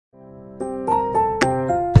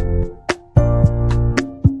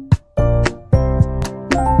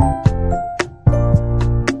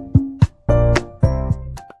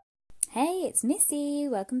it's Missy.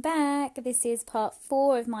 Welcome back. This is part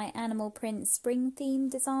 4 of my animal print spring theme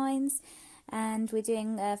designs, and we're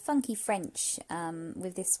doing funky French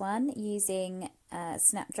with this one using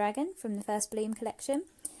Snapdragon from the First Bloom collection.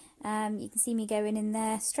 You can see me going in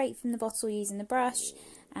there straight from the bottle using the brush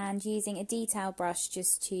and using a detail brush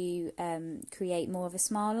just to create more of a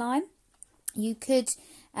smile line. You could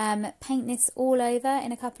paint this all over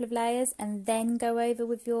in a couple of layers and then go over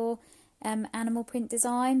with your animal print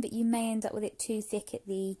design, but you may end up with it too thick at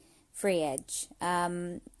the free edge.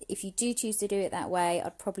 If you do choose to do it that way,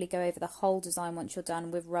 I'd probably go over the whole design once you're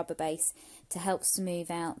done with rubber base to help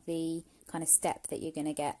smooth out the kind of step that you're going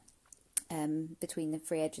to get between the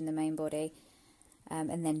free edge and the main body,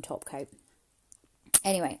 and then top coat.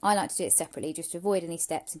 Anyway, I like to do it separately just to avoid any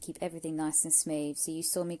steps and keep everything nice and smooth. So you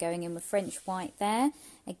saw me going in with French white there.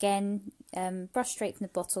 Again, brush straight from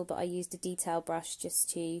the bottle, but I used a detail brush just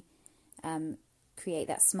to create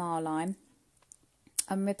that smile line.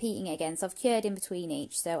 I'm repeating it again, so I've cured in between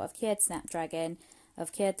each. So I've cured Snapdragon,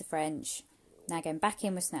 I've cured the French, now going back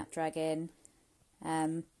in with Snapdragon,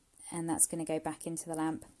 and that's going to go back into the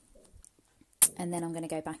lamp. And then I'm going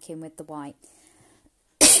to go back in with the white.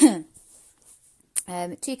 2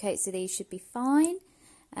 coats of these should be fine.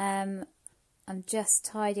 I'm just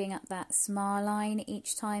tidying up that smile line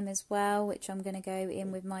each time as well, which I'm going to go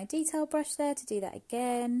in with my detail brush there to do that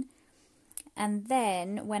again. And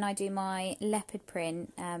then when I do my leopard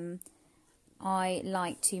print, I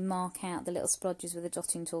like to mark out the little splodges with a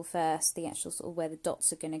dotting tool first, the actual sort of where the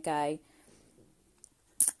dots are going to go,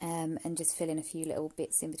 and just fill in a few little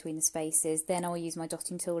bits in between the spaces. Then I'll use my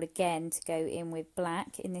dotting tool again to go in with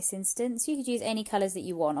black in this instance. You could use any colours that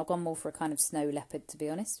you want. I've gone more for a kind of snow leopard, to be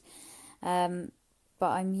honest. But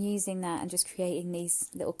I'm using that and just creating these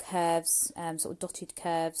little curves, sort of dotted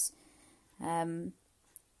curves,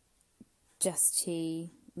 just to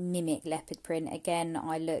mimic leopard print. Again,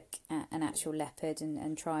 I look at an actual leopard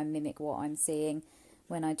and try and mimic what I'm seeing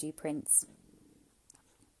when I do prints.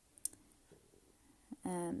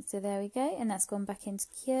 So there we go, and that's gone back into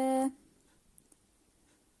cure.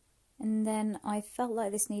 And then I felt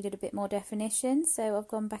like this needed a bit more definition, so I've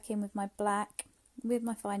gone back in with my black, with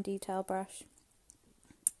my fine detail brush,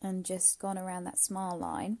 and just gone around that smile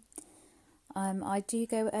line. I do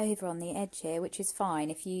go over on the edge here, which is fine.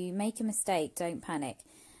 If you make a mistake, don't panic.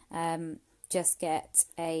 Just get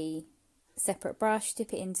a separate brush,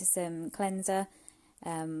 dip it into some cleanser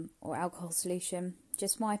or alcohol solution.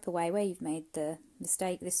 Just wipe away where you've made the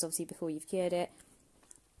mistake. This is obviously before you've cured it.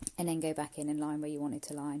 And then go back in and line where you want it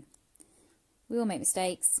to line. We all make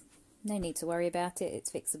mistakes. No need to worry about it. It's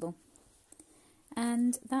fixable.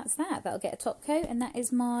 And that's that. That'll get a top coat. And that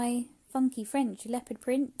is my funky French leopard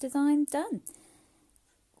print design done.